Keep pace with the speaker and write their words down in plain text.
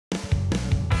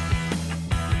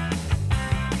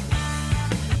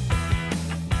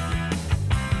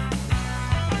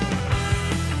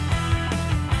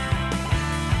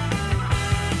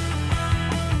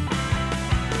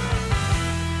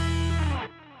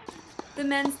The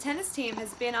men's tennis team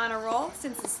has been on a roll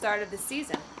since the start of the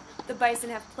season. The Bison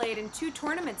have played in 2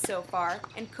 tournaments so far,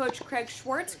 and Coach Craig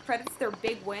Schwartz credits their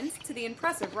big wins to the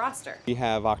impressive roster. We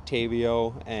have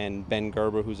Octavio and Ben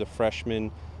Gerber, who's a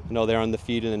freshman. They're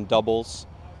undefeated in doubles.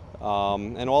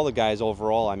 And all the guys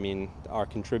overall, are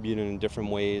contributing in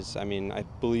different ways. I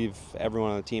believe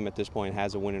everyone on the team at this point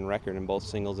has a winning record in both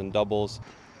singles and doubles.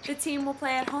 The team will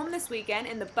play at home this weekend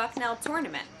in the Bucknell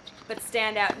tournament, but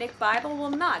standout Nick Bible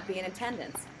will not be in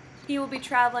attendance. He will be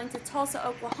traveling to Tulsa,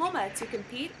 Oklahoma to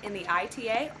compete in the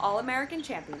ITA All-American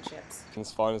Championships.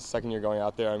 It's fun. It's the second year going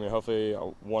out there. Hopefully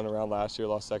I won a round last year,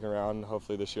 lost second round.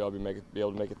 Hopefully this year I'll be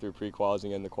able to make it through pre-quals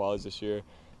and get into quals this year.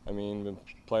 Been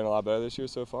playing a lot better this year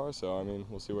so far, so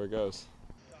we'll see where it goes.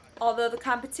 Although the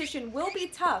competition will be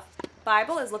tough,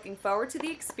 Bible is looking forward to the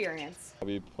experience. I'll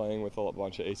be playing with a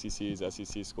bunch of ACCs,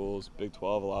 SEC schools, Big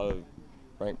 12, a lot of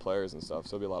ranked players and stuff,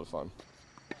 so it'll be a lot of fun.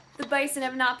 The Bison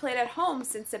have not played at home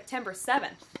since September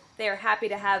 7th. They are happy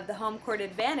to have the home court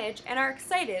advantage and are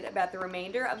excited about the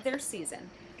remainder of their season.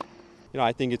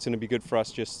 I think it's going to be good for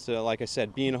us just, like I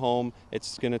said, being home.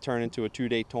 It's going to turn into a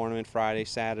 2-day tournament, Friday,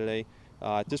 Saturday.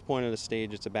 At this point of the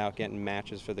stage, it's about getting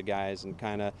matches for the guys and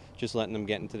kind of just letting them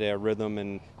get into their rhythm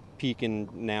and peaking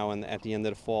now at the end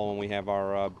of the fall when we have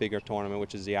our bigger tournament,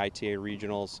 which is the ITA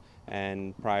Regionals,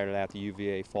 and prior to that, the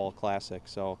UVA Fall Classic.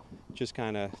 So just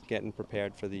kind of getting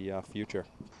prepared for the future.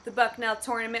 The Bucknell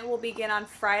tournament will begin on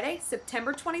Friday,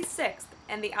 September 26th,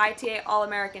 and the ITA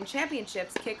All-American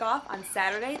Championships kick off on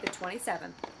Saturday, the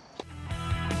 27th.